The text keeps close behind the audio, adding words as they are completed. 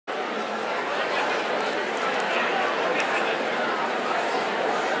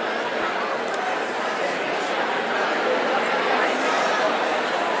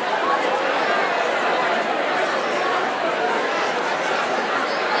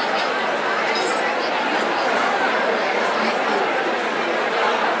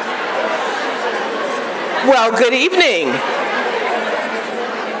Well, good evening.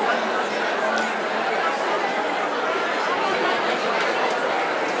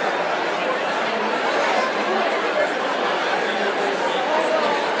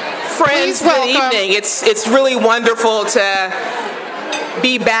 Friends, good evening. It's really wonderful to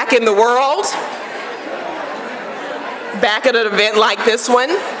be back in the world, back at an event like this one.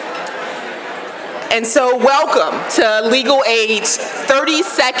 And so welcome to Legal Aid's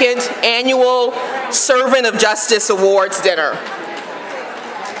 32nd Annual Servant of Justice Awards Dinner.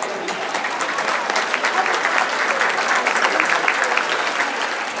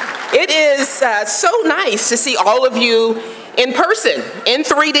 It is so nice to see all of you in person, in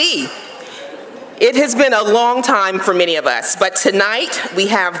 3D. It has been a long time for many of us, but tonight we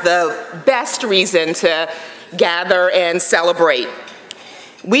have the best reason to gather and celebrate.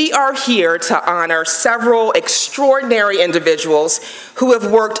 We are here to honor several extraordinary individuals who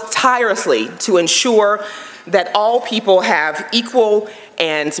have worked tirelessly to ensure that all people have equal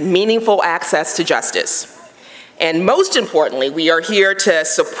and meaningful access to justice. And most importantly, we are here to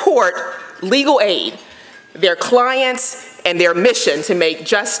support Legal Aid, their clients, and their mission to make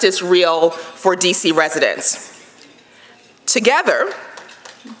justice real for DC residents. Together,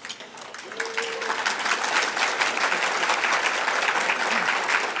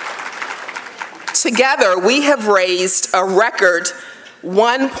 we have raised a record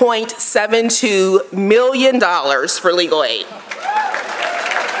 $1.72 million for Legal Aid.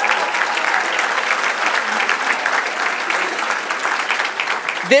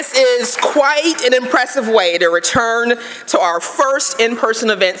 This is quite an impressive way to return to our first in-person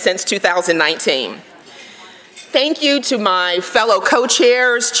event since 2019. Thank you to my fellow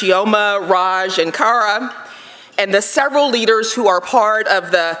co-chairs, Chioma, Raj, and Kara, and the several leaders who are part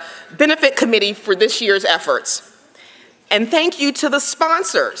of the benefit committee for this year's efforts. And thank you to the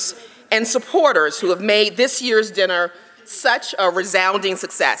sponsors and supporters who have made this year's dinner such a resounding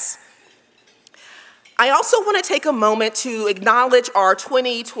success. I also want to take a moment to acknowledge our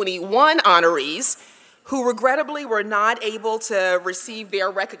 2021 honorees who regrettably were not able to receive their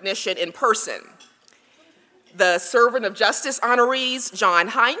recognition in person. The Servant of Justice honorees, John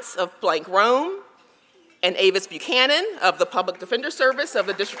Heinz of Blank Rome, and Avis Buchanan of the Public Defender Service of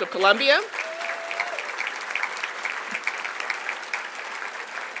the District of Columbia.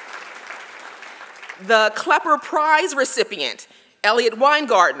 The Klepper Prize recipient, Elliot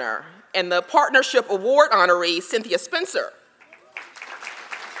Weingartner, and the Partnership Award honoree, Cynthia Spencer.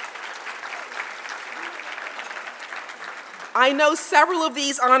 I know several of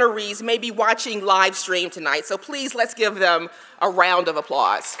these honorees may be watching live stream tonight, so please let's give them a round of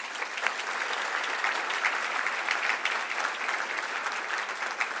applause.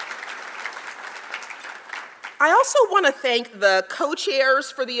 I also want to thank the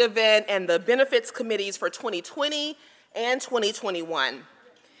co-chairs for the event and the benefits committees for 2020 and 2021.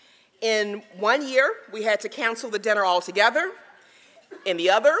 In one year, we had to cancel the dinner altogether. In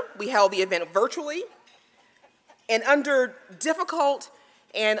the other, we held the event virtually. And under difficult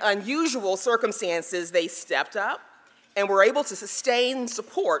and unusual circumstances, they stepped up and were able to sustain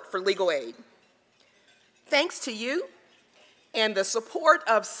support for Legal Aid. Thanks to you and the support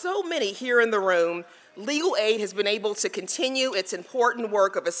of so many here in the room, Legal Aid has been able to continue its important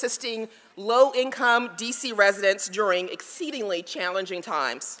work of assisting low-income DC residents during exceedingly challenging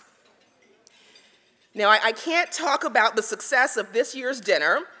times. Now, I can't talk about the success of this year's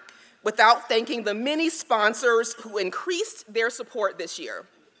dinner without thanking the many sponsors who increased their support this year,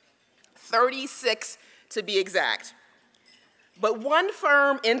 36 to be exact. But one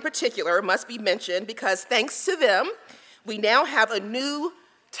firm in particular must be mentioned because thanks to them, we now have a new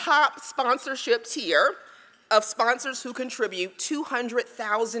top sponsorship tier of sponsors who contribute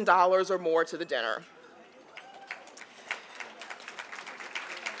 $200,000 or more to the dinner.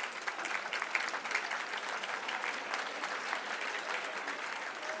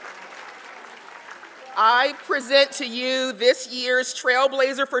 I present to you this year's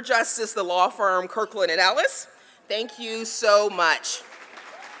Trailblazer for Justice, the law firm Kirkland & Ellis. Thank you so much.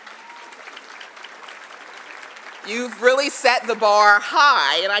 You've really set the bar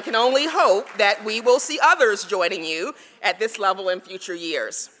high, and I can only hope that we will see others joining you at this level in future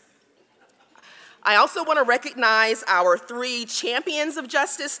years. I also want to recognize our 3 champions of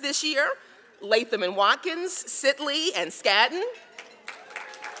justice this year, Latham and Watkins, Sitley, and Skadden.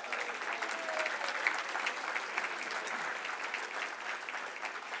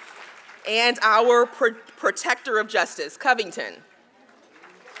 And our protector of justice, Covington.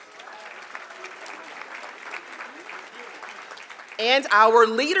 And our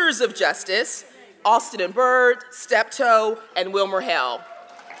leaders of justice, Austin and Bird, Steptoe, and Wilma Hell.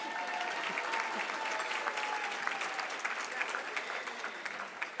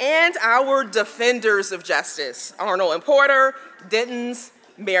 and our defenders of justice, Arnold and Porter, Dentons,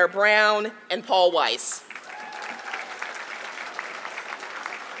 Mayor Brown, and Paul Weiss.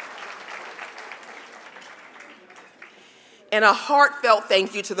 And a heartfelt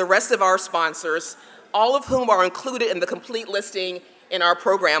thank you to the rest of our sponsors, all of whom are included in the complete listing in our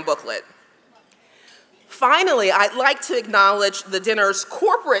program booklet. Finally, I'd like to acknowledge the dinner's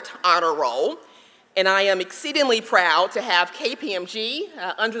corporate honor roll, and I am exceedingly proud to have KPMG,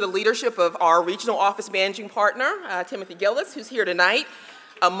 under the leadership of our regional office managing partner, Timothy Gillis, who's here tonight,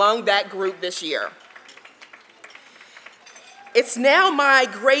 among that group this year. It's now my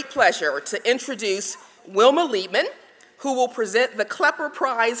great pleasure to introduce Wilma Liebman, who will present the Klepper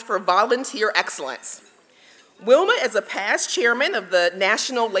Prize for Volunteer Excellence. Wilma is a past chairman of the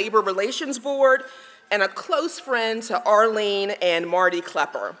National Labor Relations Board and a close friend to Arlene and Marty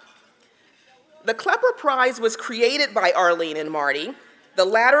Klepper. The Klepper Prize was created by Arlene and Marty, the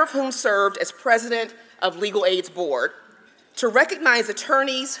latter of whom served as president of Legal Aid's board, to recognize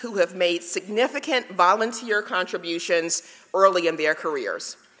attorneys who have made significant volunteer contributions early in their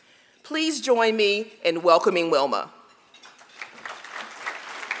careers. Please join me in welcoming Wilma.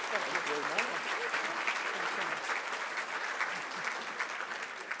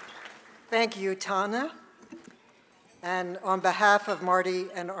 Thank you, Tonya. And on behalf of Marty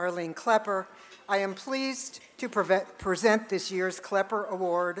and Arlene Klepper, I am pleased to present this year's Klepper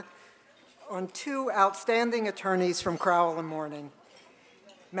Award on two outstanding attorneys from Crowell and Mourning,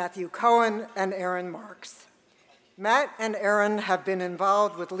 Matthew Cohen and Aaron Marx. Matt and Aaron have been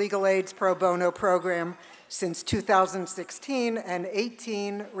involved with Legal Aid's pro bono program since 2016 and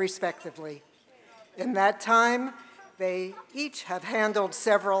 18, respectively. In that time, they each have handled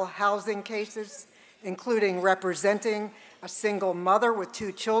several housing cases, including representing a single mother with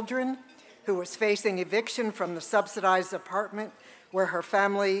 2 children who was facing eviction from the subsidized apartment where her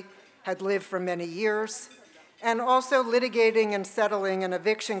family had lived for many years, and also litigating and settling an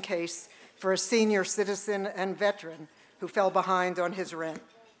eviction case for a senior citizen and veteran who fell behind on his rent.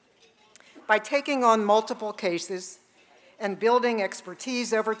 By taking on multiple cases and building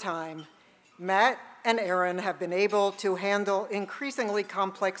expertise over time, Matt and Aaron have been able to handle increasingly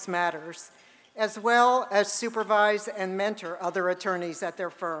complex matters, as well as supervise and mentor other attorneys at their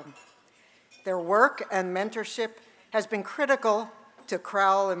firm. Their work and mentorship has been critical to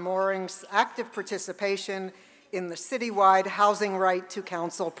Crowell and Mooring's active participation in the citywide Housing Right to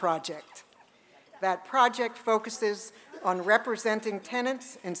Counsel project. That project focuses on representing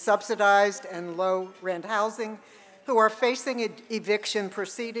tenants in subsidized and low-rent housing who are facing eviction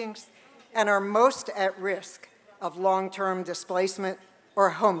proceedings and are most at risk of long-term displacement or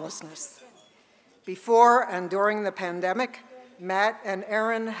homelessness. Before and during the pandemic, Matt and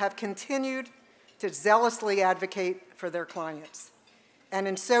Aaron have continued to zealously advocate for their clients. And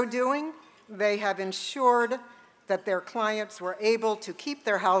in so doing, they have ensured that their clients were able to keep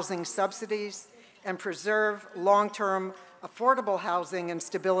their housing subsidies and preserve long-term affordable housing and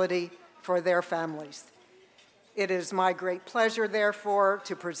stability for their families. It is my great pleasure, therefore,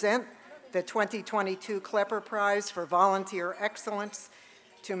 to present the 2022 Klepper Prize for Volunteer Excellence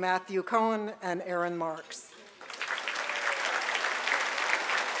to Matthew Cohen and Aaron Marx.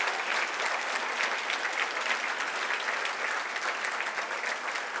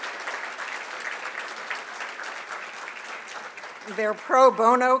 Their pro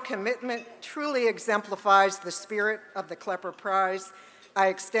bono commitment truly exemplifies the spirit of the Klepper Prize. I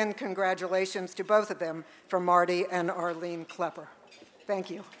extend congratulations to both of them from Marty and Arlene Klepper. Thank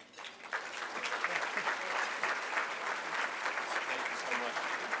you.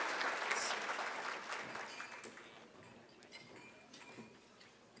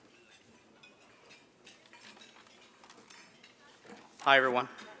 Hi, everyone.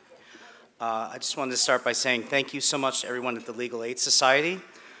 I just wanted to start by saying thank you so much to everyone at the Legal Aid Society.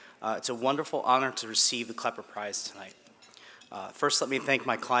 It's a wonderful honor to receive the Klepper Prize tonight. First, let me thank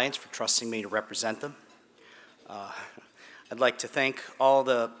my clients for trusting me to represent them. I'd like to thank all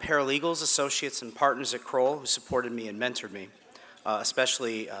the paralegals, associates, and partners at Crowell who supported me and mentored me,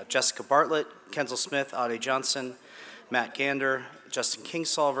 especially Jessica Bartlett, Kenzel Smith, Ade Johnson, Matt Gander, Justin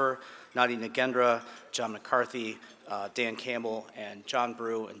Kingsolver, Nadia Nagendra, John McCarthy, Dan Campbell, and John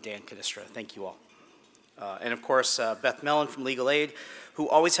Brew, and Dan Cadistra. Thank you all. And of course, Beth Mellon from Legal Aid, who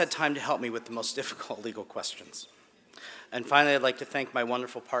always had time to help me with the most difficult legal questions. And finally, I'd like to thank my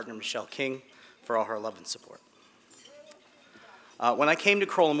wonderful partner, Michelle King, for all her love and support. When I came to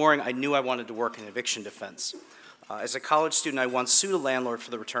Crowell & Mooring, I knew I wanted to work in eviction defense. As a college student, I once sued a landlord for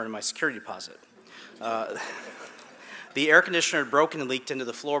the return of my security deposit. The air conditioner had broken and leaked into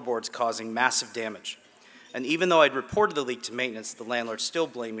the floorboards, causing massive damage. And even though I'd reported the leak to maintenance, the landlord still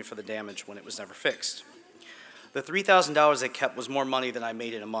blamed me for the damage when it was never fixed. The $3,000 they kept was more money than I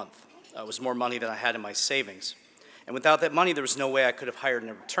made in a month. It was more money than I had in my savings. And without that money, there was no way I could have hired an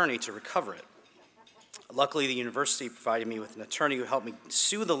attorney to recover it. Luckily, the university provided me with an attorney who helped me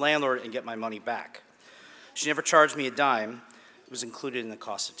sue the landlord and get my money back. She never charged me a dime. It was included in the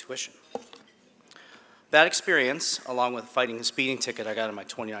cost of tuition. That experience, along with fighting a speeding ticket I got on my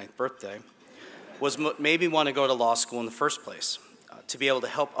 29th birthday, made me want to go to law school in the first place, to be able to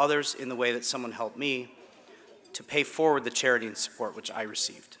help others in the way that someone helped me, to pay forward the charity and support which I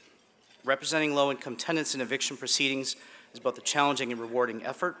received. Representing low-income tenants in eviction proceedings is both a challenging and rewarding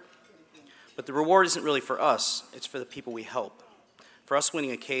effort, but the reward isn't really for us, it's for the people we help. For us,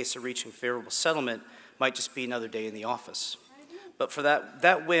 winning a case or reaching a favorable settlement might just be another day in the office. But for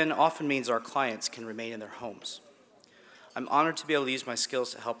that win often means our clients can remain in their homes. I'm honored to be able to use my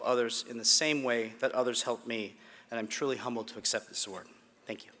skills to help others in the same way that others helped me, and I'm truly humbled to accept this award.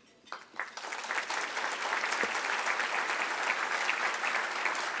 Thank you.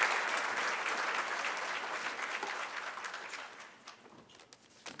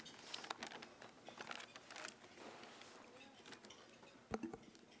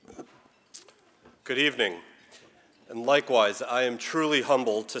 Good evening. And likewise, I am truly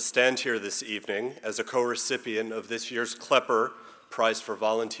humbled to stand here this evening as a co-recipient of this year's Klepper Prize for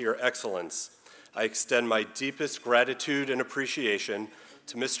Volunteer Excellence. I extend my deepest gratitude and appreciation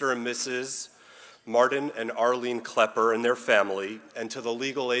to Mr. and Mrs. Martin and Arlene Klepper and their family, and to the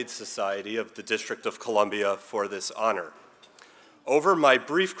Legal Aid Society of the District of Columbia for this honor. Over my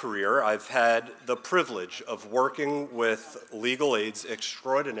brief career, I've had the privilege of working with Legal Aid's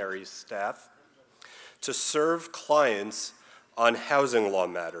extraordinary staff to serve clients on housing law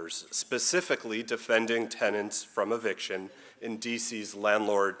matters, specifically defending tenants from eviction in DC's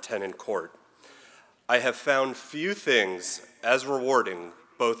landlord-tenant court. I have found few things as rewarding,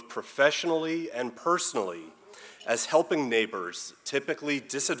 both professionally and personally, as helping neighbors, typically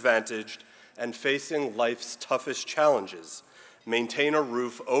disadvantaged and facing life's toughest challenges, maintain a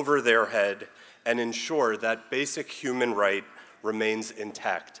roof over their head and ensure that basic human right remains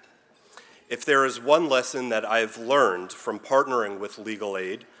intact. If there is one lesson that I've learned from partnering with Legal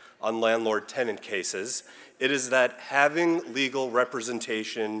Aid on landlord-tenant cases, it is that having legal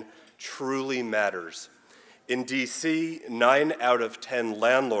representation truly matters. In DC, 9 out of 10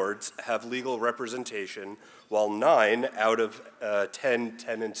 landlords have legal representation, while 9 out of 10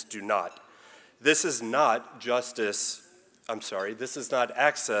 tenants do not. This is not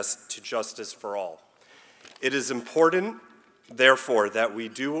access to justice for all. It is important, therefore, that we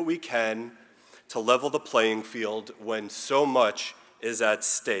do what we can to level the playing field when so much is at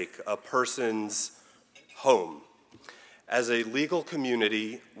stake, a person's home. As a legal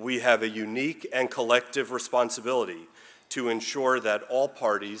community, we have a unique and collective responsibility to ensure that all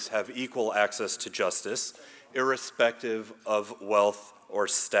parties have equal access to justice, irrespective of wealth or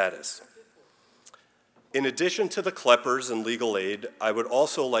status. In addition to the Kleppers and Legal Aid, I would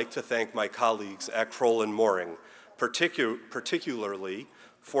also like to thank my colleagues at Crowell and Mooring, particularly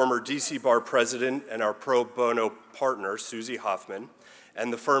former DC Bar President and our pro bono partner, Susie Hoffman,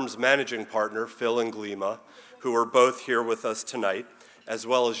 and the firm's managing partner, Phil and Wilma, who are both here with us tonight, as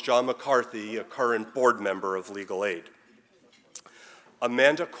well as John McCarthy, a current board member of Legal Aid.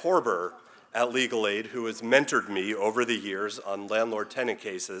 Amanda Korber at Legal Aid, who has mentored me over the years on landlord-tenant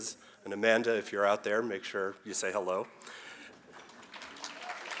cases, and Amanda, if you're out there, make sure you say hello.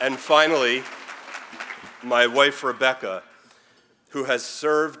 And finally, my wife, Rebecca, who has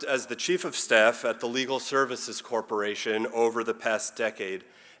served as the Chief of Staff at the Legal Services Corporation over the past decade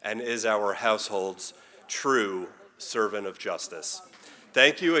and is our household's true servant of justice.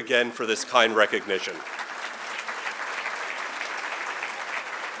 Thank you again for this kind recognition.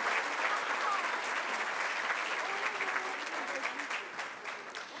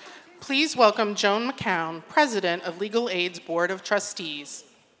 Please welcome Joan McKown, President of Legal Aid's Board of Trustees.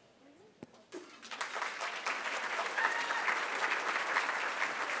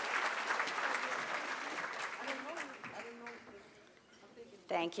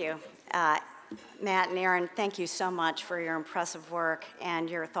 Thank you. Matt and Aaron, thank you so much for your impressive work and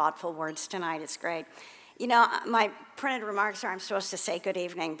your thoughtful words tonight. It's great. You know, my printed remarks are I'm supposed to say good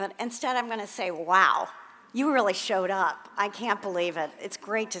evening, but instead I'm going to say, wow, you really showed up. I can't believe it. It's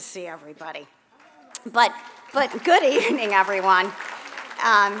great to see everybody. But good evening, everyone.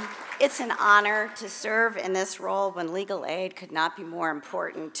 It's an honor to serve in this role when legal aid could not be more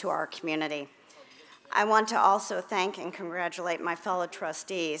important to our community. I want to also thank and congratulate my fellow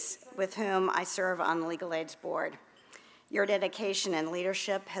trustees with whom I serve on the Legal Aid's board. Your dedication and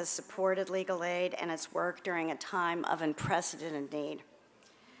leadership has supported legal aid and its work during a time of unprecedented need.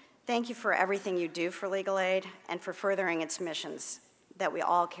 Thank you for everything you do for legal aid and for furthering its missions that we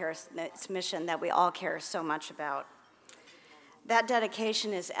all care, its mission that we all care so much about. That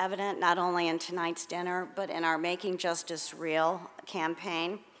dedication is evident not only in tonight's dinner, but in our Making Justice Real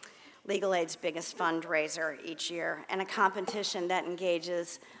campaign, Legal Aid's biggest fundraiser each year, and a competition that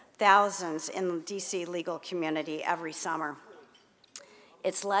engages thousands in the DC legal community every summer.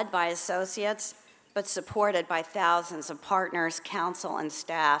 It's led by associates, but supported by thousands of partners, counsel, and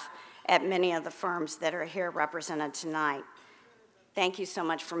staff at many of the firms that are here represented tonight. Thank you so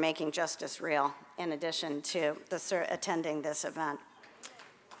much for making justice real, in addition to attending this event.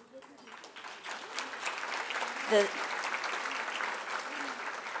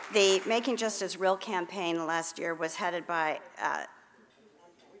 The Making Justice Real campaign last year was headed by,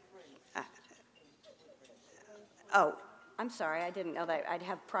 oh, I'm sorry, I didn't know that I'd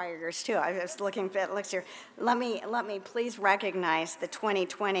have prior years too. I was looking at next year. Let me please recognize the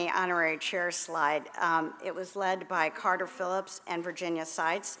 2020 honorary chair slide. It was led by Carter Phillips and Virginia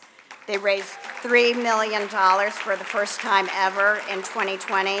Seitz. They raised $3 million for the first time ever in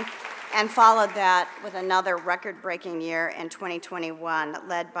 2020, and followed that with another record-breaking year in 2021,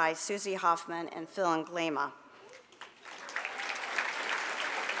 led by Susie Hoffman and Phil Wilma.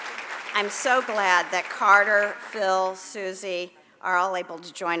 I'm so glad that Carter, Phil, Susie are all able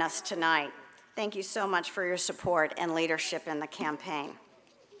to join us tonight. Thank you so much for your support and leadership in the campaign.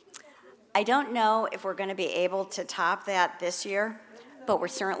 I don't know if we're going to be able to top that this year, but we're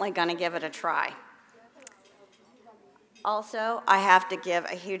certainly going to give it a try. Also, I have to give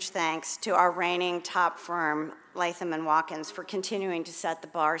a huge thanks to our reigning top firm, Liebman Watkins, for continuing to set the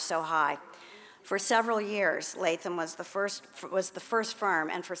bar so high. For several years, Latham was the first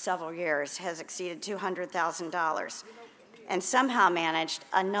firm, and for several years has exceeded $200,000, and somehow managed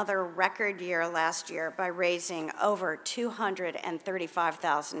another record year last year by raising over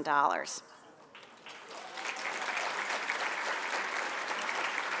 $235,000.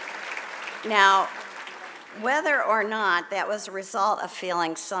 Now, whether or not that was a result of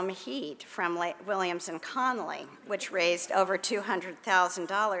feeling some heat from Williams and Connolly, which raised over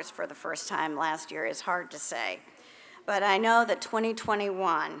 $200,000 for the first time last year, is hard to say. But I know that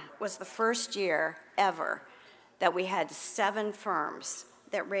 2021 was the first year ever that we had 7 firms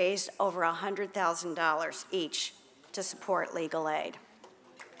that raised over $100,000 each to support legal aid.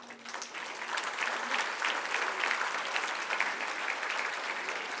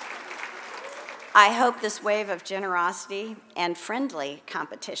 I hope this wave of generosity and friendly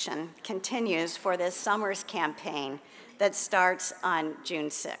competition continues for this summer's campaign that starts on June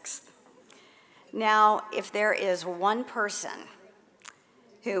 6th. Now, if there is one person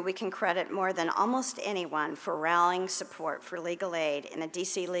who we can credit more than almost anyone for rallying support for legal aid in the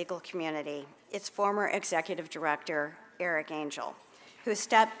DC legal community, it's former Executive Director Eric Angel, who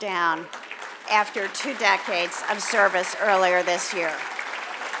stepped down after 2 decades of service earlier this year.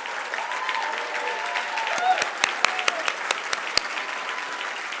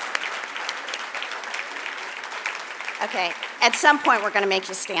 Okay, at some point we're going to make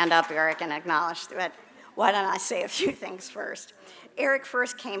you stand up, Eric, and acknowledge that. Why don't I say a few things first? Eric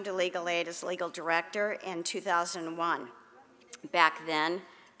first came to Legal Aid as legal director in 2001. Back then,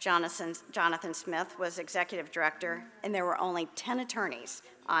 Jonathan Smith was executive director, and there were only 10 attorneys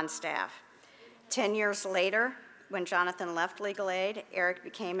on staff. 10 years later, when Jonathan left Legal Aid, Eric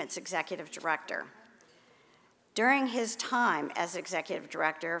became its executive director. During his time as executive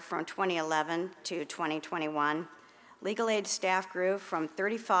director from 2011 to 2021, Legal Aid staff grew from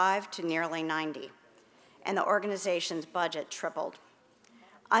 35 to nearly 90, and the organization's budget tripled.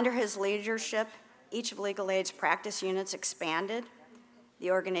 Under his leadership, each of Legal Aid's practice units expanded, the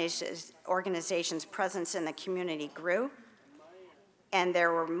organization's presence in the community grew, and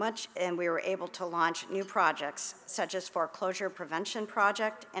we were able to launch new projects, such as foreclosure prevention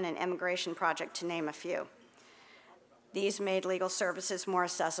project and an immigration project, to name a few. These made legal services more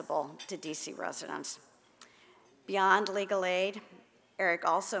accessible to DC residents. Beyond legal aid, Eric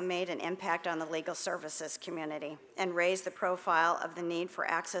also made an impact on the legal services community and raised the profile of the need for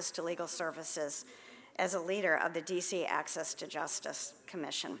access to legal services as a leader of the DC Access to Justice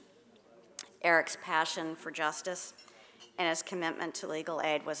Commission. Eric's passion for justice and his commitment to legal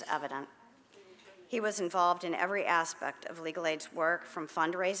aid was evident. He was involved in every aspect of legal aid's work, from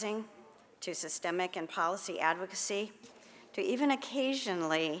fundraising to systemic and policy advocacy, to even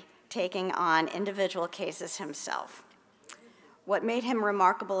occasionally taking on individual cases himself. What made him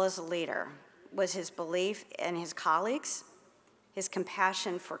remarkable as a leader was his belief in his colleagues, his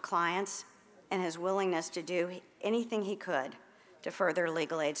compassion for clients, and his willingness to do anything he could to further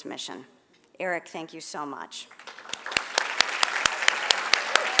legal aid's mission. Eric, thank you so much.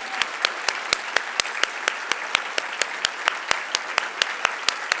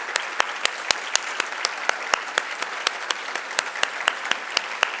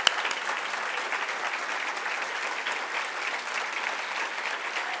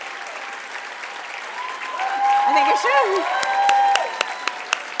 I think it should.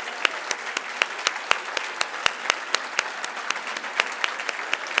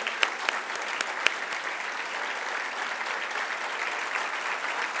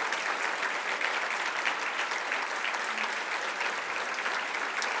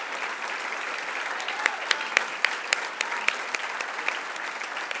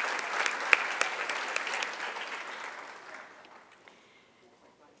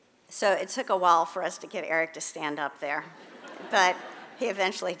 So it took a while for us to get Eric to stand up there, but he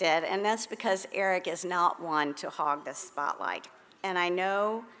eventually did, and that's because Eric is not one to hog the spotlight. And I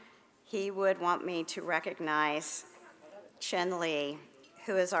know he would want me to recognize Chen Lee,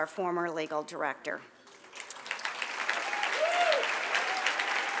 who is our former legal director.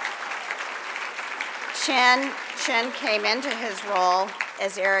 Chen came into his role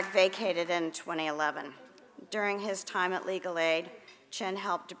as Eric vacated in 2011. During his time at Legal Aid, Chen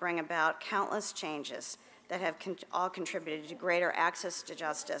helped to bring about countless changes that have all contributed to greater access to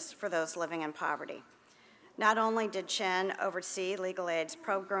justice for those living in poverty. Not only did Chen oversee Legal Aid's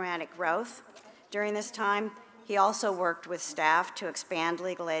programmatic growth during this time, he also worked with staff to expand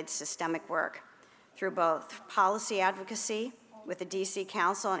Legal Aid's systemic work through both policy advocacy with the DC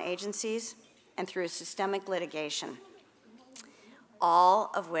Council and agencies and through systemic litigation,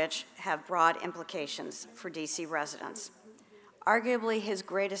 all of which have broad implications for DC residents. Arguably his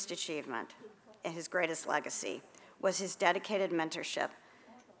greatest achievement and his greatest legacy was his dedicated mentorship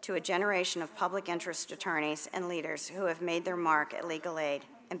to a generation of public interest attorneys and leaders who have made their mark at Legal Aid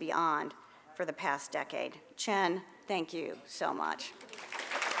and beyond for the past decade. Chen, thank you so much.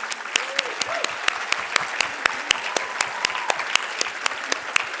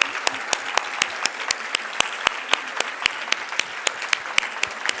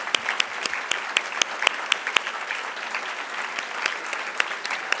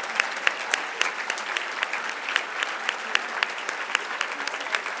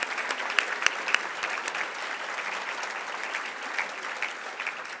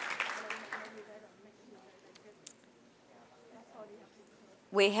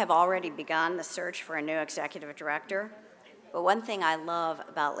 We have already begun the search for a new executive director, but one thing I love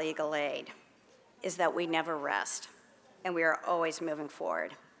about Legal Aid is that we never rest, and we are always moving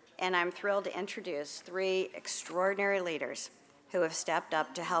forward. And I'm thrilled to introduce 3 extraordinary leaders who have stepped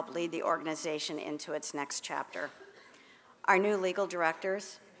up to help lead the organization into its next chapter. Our new legal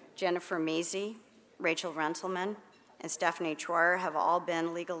directors, Jennifer Measy, Rachel Rintelmann, and Stephanie Troyer, have all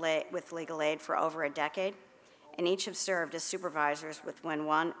been with Legal Aid for over a decade, and each have served as supervisors within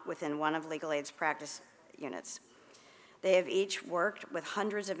one of Legal Aid's practice units. They have each worked with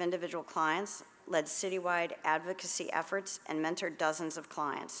hundreds of individual clients, led citywide advocacy efforts, and mentored dozens of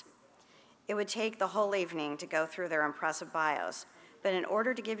clients. It would take the whole evening to go through their impressive bios, but in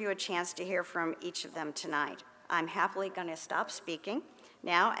order to give you a chance to hear from each of them tonight, I'm happily going to stop speaking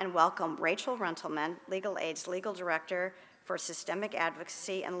now and welcome Rachel Rintelmann, Legal Aid's Legal Director for Systemic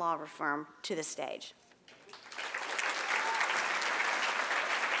Advocacy and Law Reform, to the stage.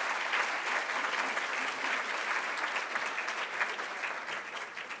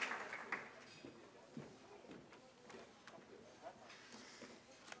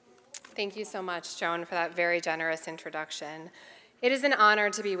 Thank you so much, Joan, for that very generous introduction. It is an honor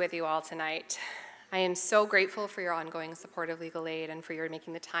to be with you all tonight. I am so grateful for your ongoing support of Legal Aid and for your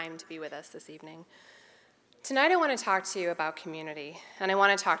making the time to be with us this evening. Tonight I want to talk to you about community, and I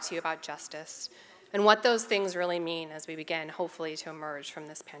want to talk to you about justice, and what those things really mean as we begin, hopefully, to emerge from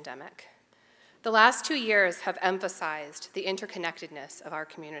this pandemic. The last 2 years have emphasized the interconnectedness of our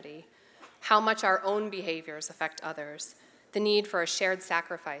community, how much our own behaviors affect others, the need for a shared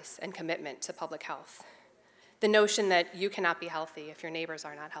sacrifice and commitment to public health, the notion that you cannot be healthy if your neighbors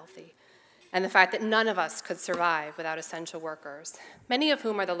are not healthy, and the fact that none of us could survive without essential workers, many of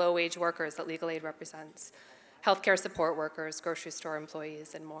whom are the low-wage workers that Legal Aid represents, healthcare support workers, grocery store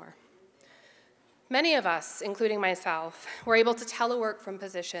employees, and more. Many of us, including myself, were able to telework from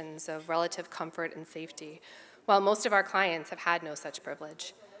positions of relative comfort and safety, while most of our clients have had no such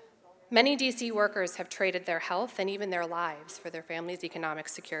privilege. Many DC workers have traded their health and even their lives for their family's economic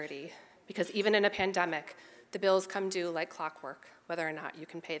security, because even in a pandemic, the bills come due like clockwork, whether or not you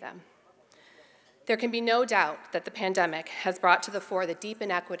can pay them. There can be no doubt that the pandemic has brought to the fore the deep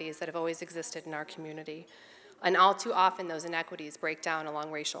inequities that have always existed in our community, and all too often those inequities break down along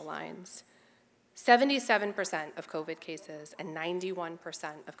racial lines. 77% of COVID cases and 91%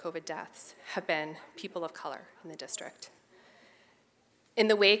 of COVID deaths have been people of color in the district. In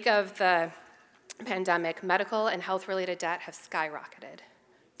the wake of the pandemic, medical and health-related debt have skyrocketed.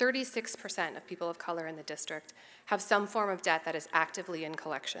 36% of people of color in the district have some form of debt that is actively in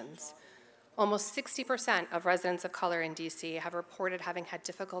collections. Almost 60% of residents of color in DC have reported having had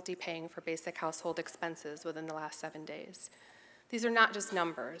difficulty paying for basic household expenses within the last 7 days. These are not just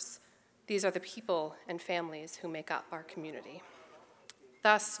numbers. These are the people and families who make up our community.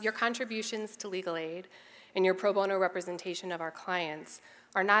 Thus, your contributions to legal aid and your pro bono representation of our clients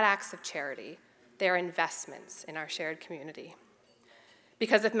are not acts of charity. They are investments in our shared community.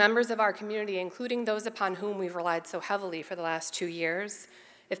 Because if members of our community, including those upon whom we've relied so heavily for the last 2 years,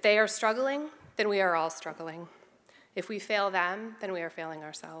 if they are struggling, then we are all struggling. If we fail them, then we are failing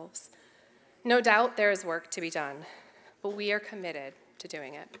ourselves. No doubt there is work to be done, but we are committed to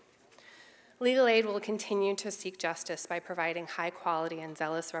doing it. Legal aid will continue to seek justice by providing high quality and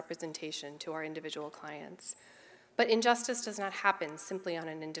zealous representation to our individual clients. But injustice does not happen simply on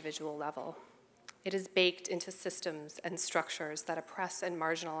an individual level. It is baked into systems and structures that oppress and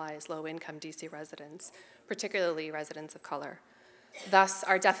marginalize low-income DC residents, particularly residents of color. Thus,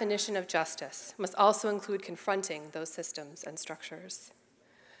 our definition of justice must also include confronting those systems and structures.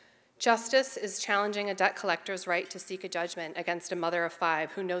 Justice is challenging a debt collector's right to seek a judgment against a mother of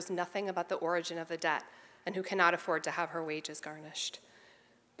 5 who knows nothing about the origin of the debt and who cannot afford to have her wages garnished.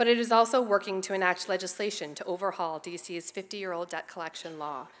 But it is also working to enact legislation to overhaul DC's 50-year-old debt collection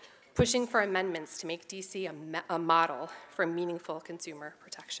law, pushing for amendments to make DC a model for meaningful consumer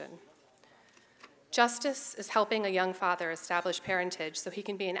protection. Justice is helping a young father establish parentage so he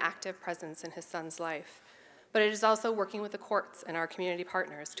can be an active presence in his son's life. But it is also working with the courts and our community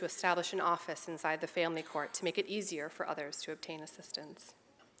partners to establish an office inside the family court to make it easier for others to obtain assistance.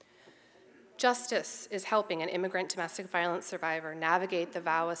 Justice is helping an immigrant domestic violence survivor navigate the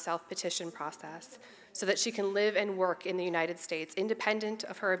VAWA self-petition process so that she can live and work in the United States independent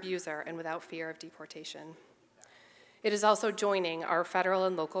of her abuser and without fear of deportation. It is also joining our federal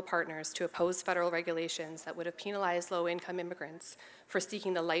and local partners to oppose federal regulations that would have penalized low-income immigrants for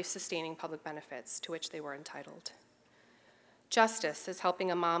seeking the life-sustaining public benefits to which they were entitled. Justice is helping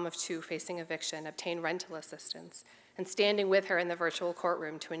a mom of 2 facing eviction obtain rental assistance and standing with her in the virtual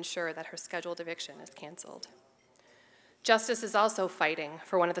courtroom to ensure that her scheduled eviction is canceled. Justice is also fighting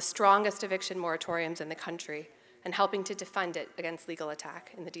for one of the strongest eviction moratoriums in the country and helping to defend it against legal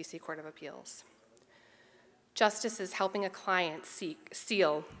attack in the DC Court of Appeals. Justice is helping a client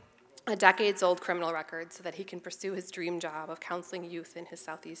seal a decades-old criminal record so that he can pursue his dream job of counseling youth in his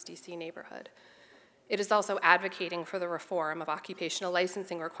Southeast DC neighborhood. It is also advocating for the reform of occupational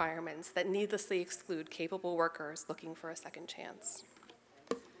licensing requirements that needlessly exclude capable workers looking for a second chance.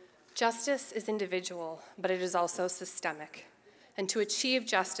 Justice is individual, but it is also systemic. And to achieve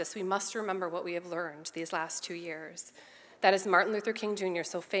justice, we must remember what we have learned these last 2 years. That, as Martin Luther King Jr.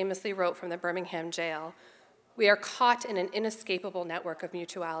 so famously wrote from the Birmingham jail, we are caught in an inescapable network of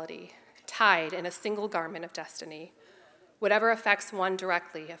mutuality, tied in a single garment of destiny. Whatever affects one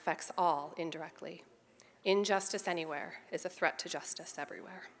directly affects all indirectly. Injustice anywhere is a threat to justice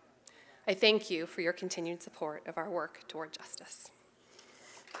everywhere. I thank you for your continued support of our work toward justice.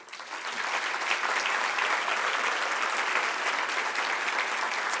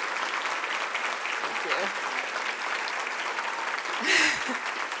 Thank you.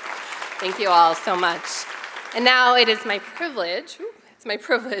 Thank you all so much. And now it is my privilege,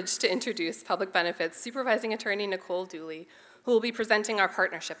 to introduce Public Benefits Supervising Attorney Nicole Dooley, who will be presenting our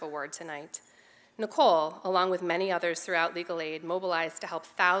Partnership Award tonight. Nicole, along with many others throughout legal aid, mobilized to help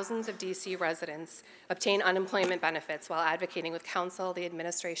thousands of DC residents obtain unemployment benefits while advocating with counsel, the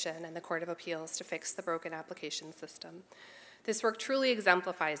administration, and the Court of Appeals to fix the broken application system. This work truly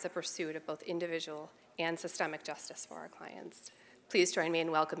exemplifies the pursuit of both individual and systemic justice for our clients. Please join me in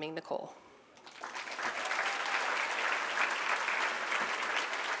welcoming Nicole.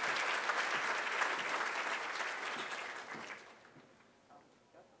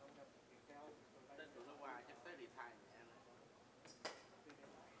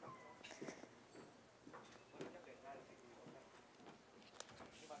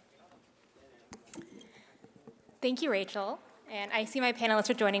 Thank you, Rachel. And I see my panelists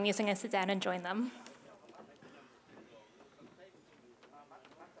are joining me, so I'm going to sit down and join them.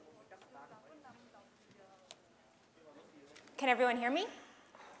 Can everyone hear me?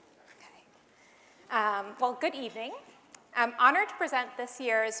 Okay. Well, good evening. I'm honored to present this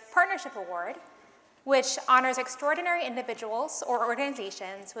year's Partnership Award which honors extraordinary individuals or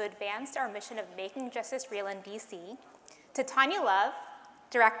organizations who advanced our mission of making justice real in DC, to Tonya Love,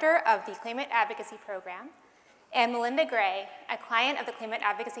 Director of the Claimant Advocacy Program, and Melinda Gray, a client of the Claimant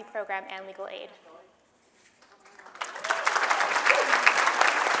Advocacy Program and Legal Aid.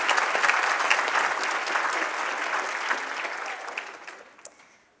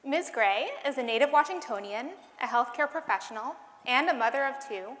 Ms. Gray is a native Washingtonian, a healthcare professional, and a mother of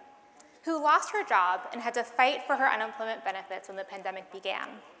two, who lost her job and had to fight for her unemployment benefits when the pandemic began.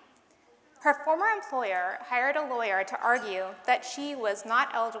 Her former employer hired a lawyer to argue that she was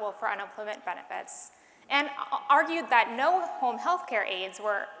not eligible for unemployment benefits and argued that no home health care aides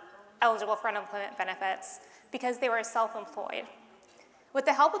were eligible for unemployment benefits because they were self-employed. With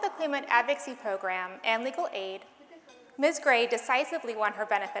the help of the Claimant Advocacy Program and Legal Aid, Ms. Gray decisively won her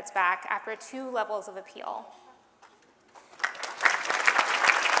benefits back after 2 levels of appeal.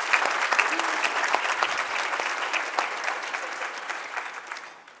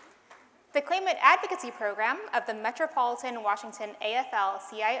 The Claimant Advocacy Program of the Metropolitan Washington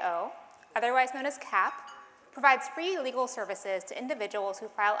AFL-CIO, otherwise known as CAP, provides free legal services to individuals who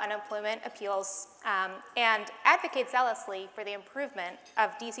file unemployment appeals and advocates zealously for the improvement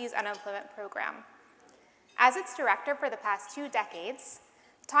of DC's unemployment program. As its director for the past 2 decades,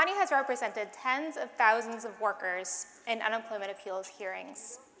 Tonya has represented tens of thousands of workers in unemployment appeals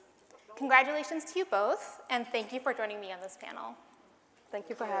hearings. Congratulations to you both, and thank you for joining me on this panel. Thank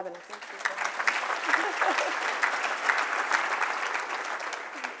you for having us.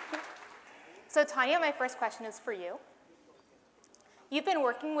 So Tonya, my first question is for you. You've been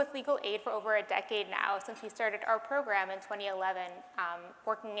working with Legal Aid for over a decade now, since we started our program in 2011,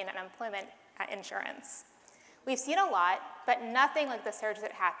 working in unemployment insurance. We've seen a lot, but nothing like the surge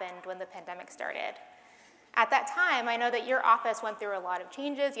that happened when the pandemic started. At that time, I know that your office went through a lot of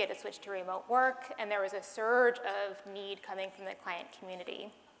changes. You had to switch to remote work, and there was a surge of need coming from the client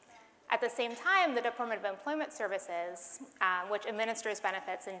community. At the same time, the Department of Employment Services, which administers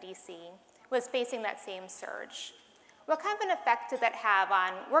benefits in DC, was facing that same surge. What kind of an effect did that have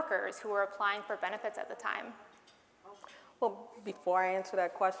on workers who were applying for benefits at the time? Well, before I answer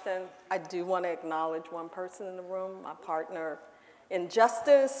that question, I do want to acknowledge one person in the room, my partner in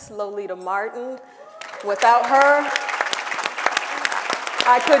justice, Lolita Martin. Without her,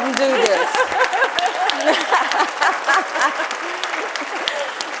 I couldn't do this.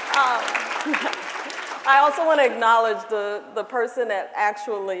 I also want to acknowledge the person that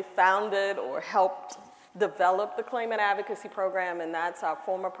actually founded or helped develop the Claimant Advocacy Program, and that's our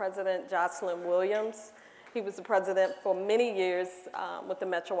former president, Jocelyn Williams. He was the president for many years with the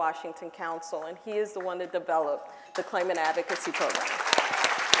Metro Washington Council, and he is the one that developed the Claimant Advocacy Program.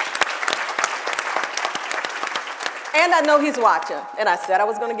 And I know he's watching, and I said I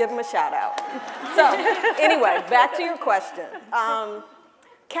was going to give him a shout out. So anyway, back to your question.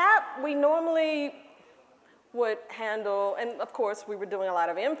 CAP, we normally would handle, and of course we were doing a lot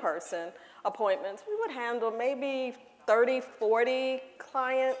of in-person appointments, we would handle maybe 30, 40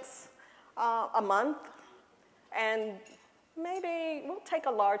 clients a month, and maybe we'll take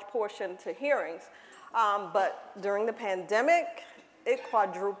a large portion to hearings. But during the pandemic, it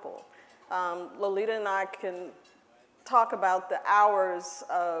quadrupled. Lolita and I can talk about the hours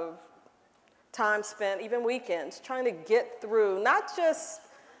of time spent, even weekends, trying to get through not just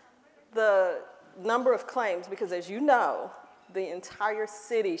the number of claims, because as you know, the entire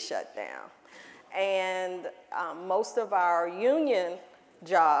city shut down. And most of our union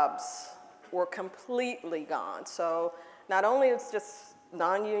jobs were completely gone. So not only it's just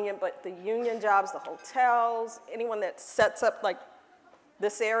non-union, but the union jobs, the hotels, anyone that sets up like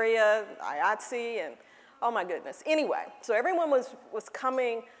this area, IATSE, and oh my goodness. Anyway, so everyone was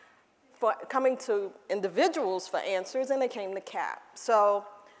coming to individuals for answers, and they came to CAP. So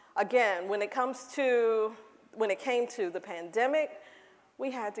again, when it came to the pandemic, we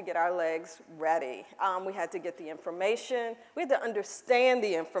had to get our legs ready. We had to get the information. We had to understand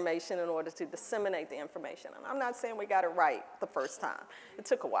the information in order to disseminate the information. And I'm not saying we got it right the first time. It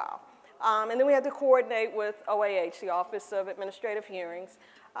took a while. And then we had to coordinate with OAH, the Office of Administrative Hearings,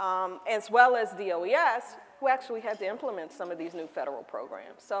 as well as DOES, who actually had to implement some of these new federal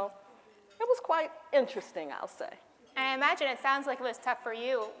programs. So it was quite interesting, I'll say. And I imagine it sounds like it was tough for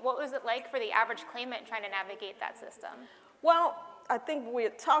you. What was it like for the average claimant trying to navigate that system? Well, I think we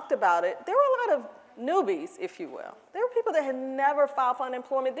had talked about it. There were a lot of newbies, if you will. There were people that had never filed for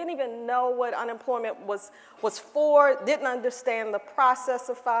unemployment, didn't even know what unemployment was for, didn't understand the process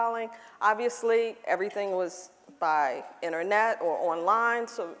of filing. Obviously, everything was by internet or online,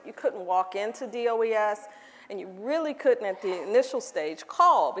 so you couldn't walk into DOES, and you really couldn't at the initial stage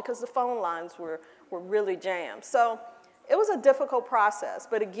call because the phone lines were were really jammed. So it was a difficult process,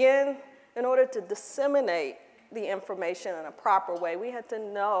 but again, in order to disseminate the information in a proper way, we had to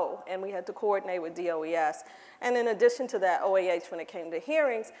know and we had to coordinate with DOES. And in addition to that, OAH, when it came to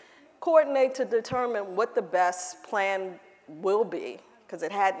hearings, coordinate to determine what the best plan will be, because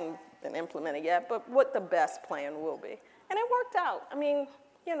it hadn't been implemented yet, but what the best plan will be. And it worked out. I mean,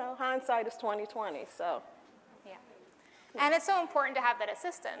 you know, hindsight is 20/20, so. Yeah. And it's so important to have that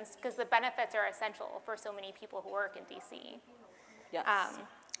assistance because the benefits are essential for so many people who work in DC. Yes.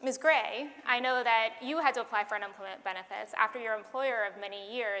 Ms. Gray, I know that you had to apply for unemployment benefits after your employer of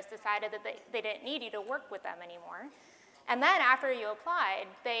many years decided that they didn't need you to work with them anymore. And then after you applied,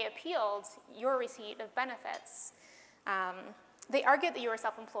 they appealed your receipt of benefits. They argued that you were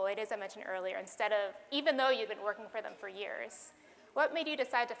self-employed, as I mentioned earlier, instead of, even though you'd been working for them for years. What made you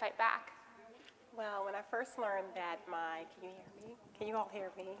decide to fight back? Well, when I first learned that can you hear me? Can you all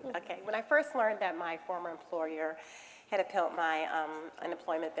hear me? Okay, when I first learned that my former employer had appealed my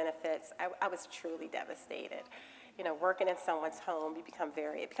unemployment benefits, I was truly devastated. You know, working in someone's home, it become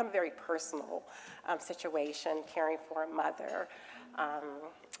a very personal situation, caring for a mother.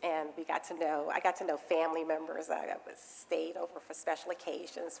 And I got to know family members. I stayed over for special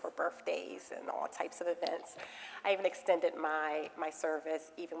occasions, for birthdays and all types of events. I even extended my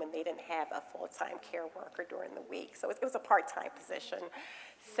service even when they didn't have a full-time care worker during the week. So it was a part-time position.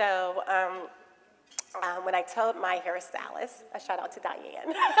 So when I told my hairstylist, a shout out to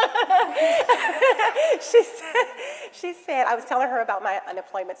Diane, she said, I was telling her about my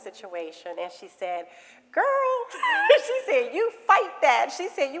unemployment situation, and she said, girl, she said, you fight that. She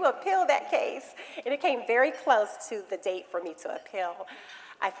said, you appeal that case. And it came very close to the date for me to appeal.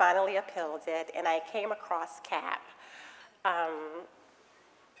 I finally appealed it, and I came across CAP.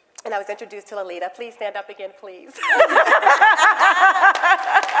 And I was introduced to Lolita. Please stand up again, please.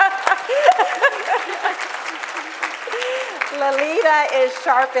 Lolita is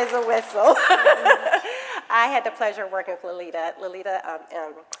sharp as a whistle. I had the pleasure of working with Lolita. Lolita,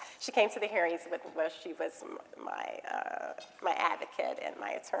 she came to the hearings with me. She was my advocate and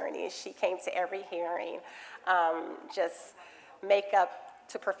my attorney. She came to every hearing, just makeup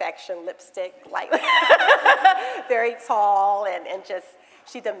to perfection, lipstick, like very tall, and just,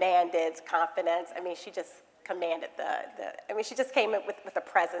 she demanded confidence. I mean, she just commanded she just came in with a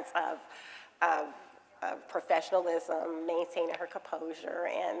presence of professionalism, maintaining her composure,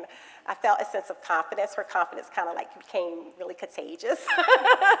 and I felt a sense of confidence. Her confidence kind of like became really contagious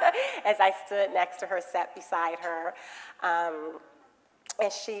as I stood next to her, sat beside her,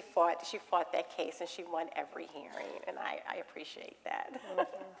 and she fought that case, and she won every hearing, and I appreciate that.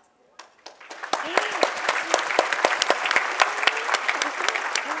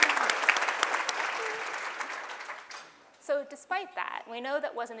 So despite that, we know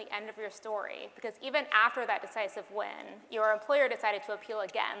that wasn't the end of your story, because even after that decisive win, your employer decided to appeal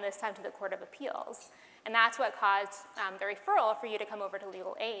again, this time to the Court of Appeals. And that's what caused the referral for you to come over to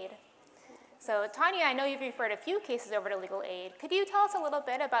legal aid. So Tonya, I know you've referred a few cases over to legal aid. Could you tell us a little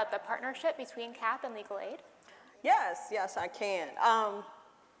bit about the partnership between CAP and legal aid? Yes, I can.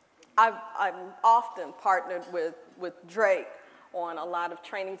 I've often partnered with Drake on a lot of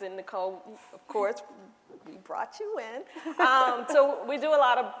trainings, and Nicole, of course, we brought you in. So we do a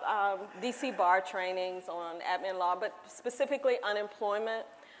lot of DC bar trainings on admin law, but specifically unemployment.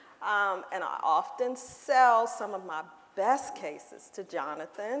 And I often sell some of my best cases to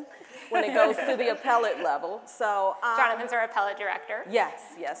Jonathan when it goes to the appellate level. So Jonathan's our appellate director.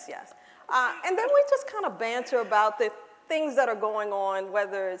 Yes. And then we just kind of banter about the things that are going on,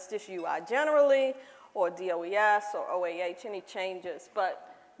 whether it's just UI generally, or DOES, or OAH, any changes. But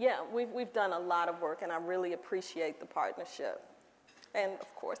yeah, we've done a lot of work, and I really appreciate the partnership. And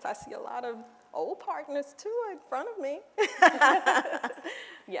of course, I see a lot of old partners too in front of me.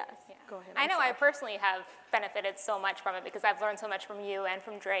 Yes, yeah. Go ahead. I know I personally have benefited so much from it because I've learned so much from you and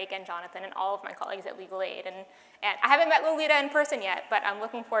from Drake and Jonathan and all of my colleagues at Legal Aid. And I haven't met Lolita in person yet, but I'm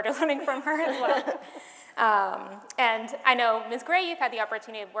looking forward to learning from her as well. And I know, Ms. Gray, you've had the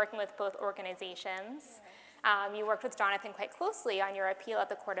opportunity of working with both organizations. You worked with Jonathan quite closely on your appeal at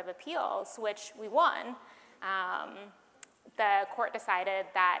the Court of Appeals, which we won. The court decided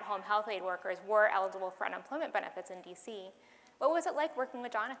that home health aid workers were eligible for unemployment benefits in DC. What was it like working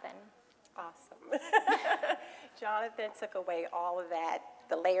with Jonathan? Awesome. Jonathan took away all of that,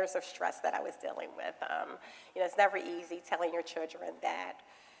 the layers of stress that I was dealing with. You know, it's never easy telling your children that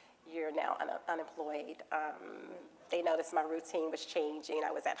you're now unemployed. They noticed my routine was changing.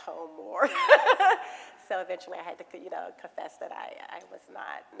 I was at home more. So eventually I had to, you know, confess that I was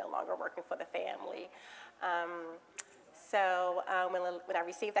no longer working for the family. So when I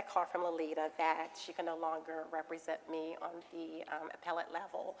received that call from Lolita that she could no longer represent me on the appellate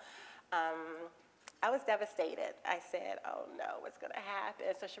level, I was devastated. I said, oh no, what's gonna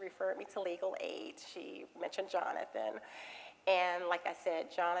happen? So she referred me to legal aid. She mentioned Jonathan. And like I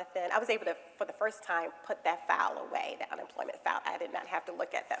said, Jonathan, I was able to, for the first time, put that file away, that unemployment file. I did not have to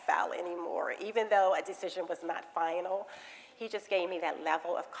look at that file anymore. Even though a decision was not final, he just gave me that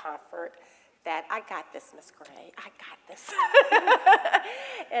level of comfort that I got this, Miss Gray, I got this.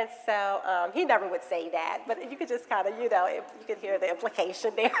 And so he never would say that, but you could just kind of, you know, you could hear the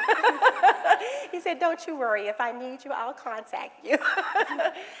implication there. He said, don't you worry, if I need you, I'll contact you.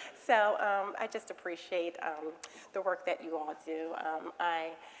 So I just appreciate the work that you all do.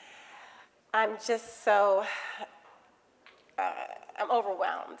 I'm just so, I'm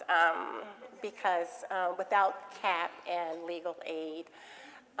overwhelmed because without CAP and legal aid,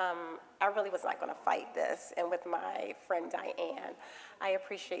 I really was not going to fight this. And with my friend Diane, I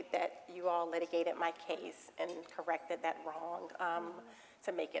appreciate that you all litigated my case and corrected that wrong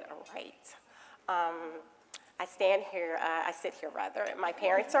to make it a right. I stand here, I sit here rather, and my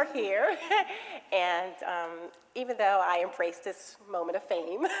parents are here. And even though I embrace this moment of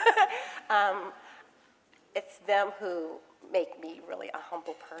fame, it's them who make me really a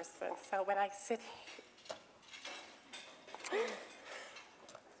humble person. So when I sit here,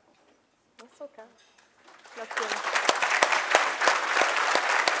 that's okay. That's good.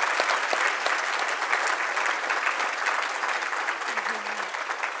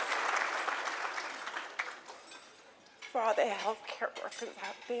 For all the healthcare workers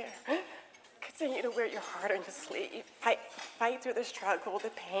out there, continue to wear your heart on your sleeve. Fight through the struggle, the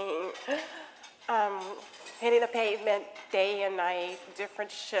pain. Hitting the pavement day and night,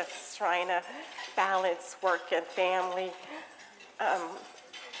 different shifts, trying to balance work and family.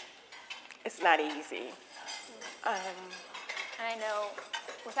 It's not easy. And I know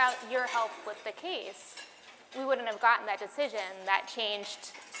without your help with the case, we wouldn't have gotten that decision that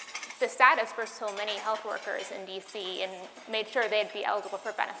changed the status for so many health workers in DC and made sure they'd be eligible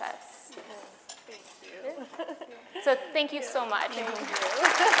for benefits. Thank you. So thank you so much. Thank you.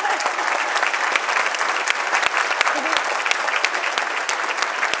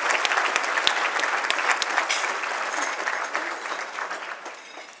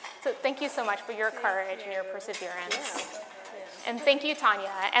 So thank you so much for your courage and your perseverance. And thank you,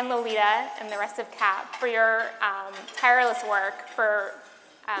 Tonya and Lolita and the rest of CAP for your tireless work for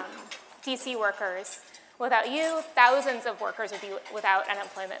DC workers. Without you, thousands of workers would be without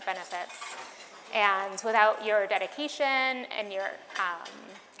unemployment benefits. And without your dedication and your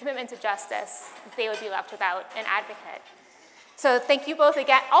commitment to justice, they would be left without an advocate. So thank you both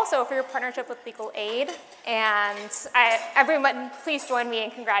again also for your partnership with Legal Aid. And everyone, please join me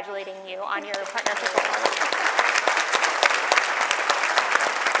in congratulating you on your partnership award.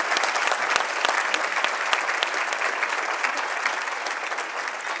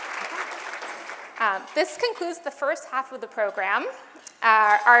 This concludes the first half of the program.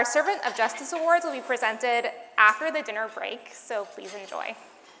 Our Servant of Justice Awards will be presented after the dinner break, so please enjoy.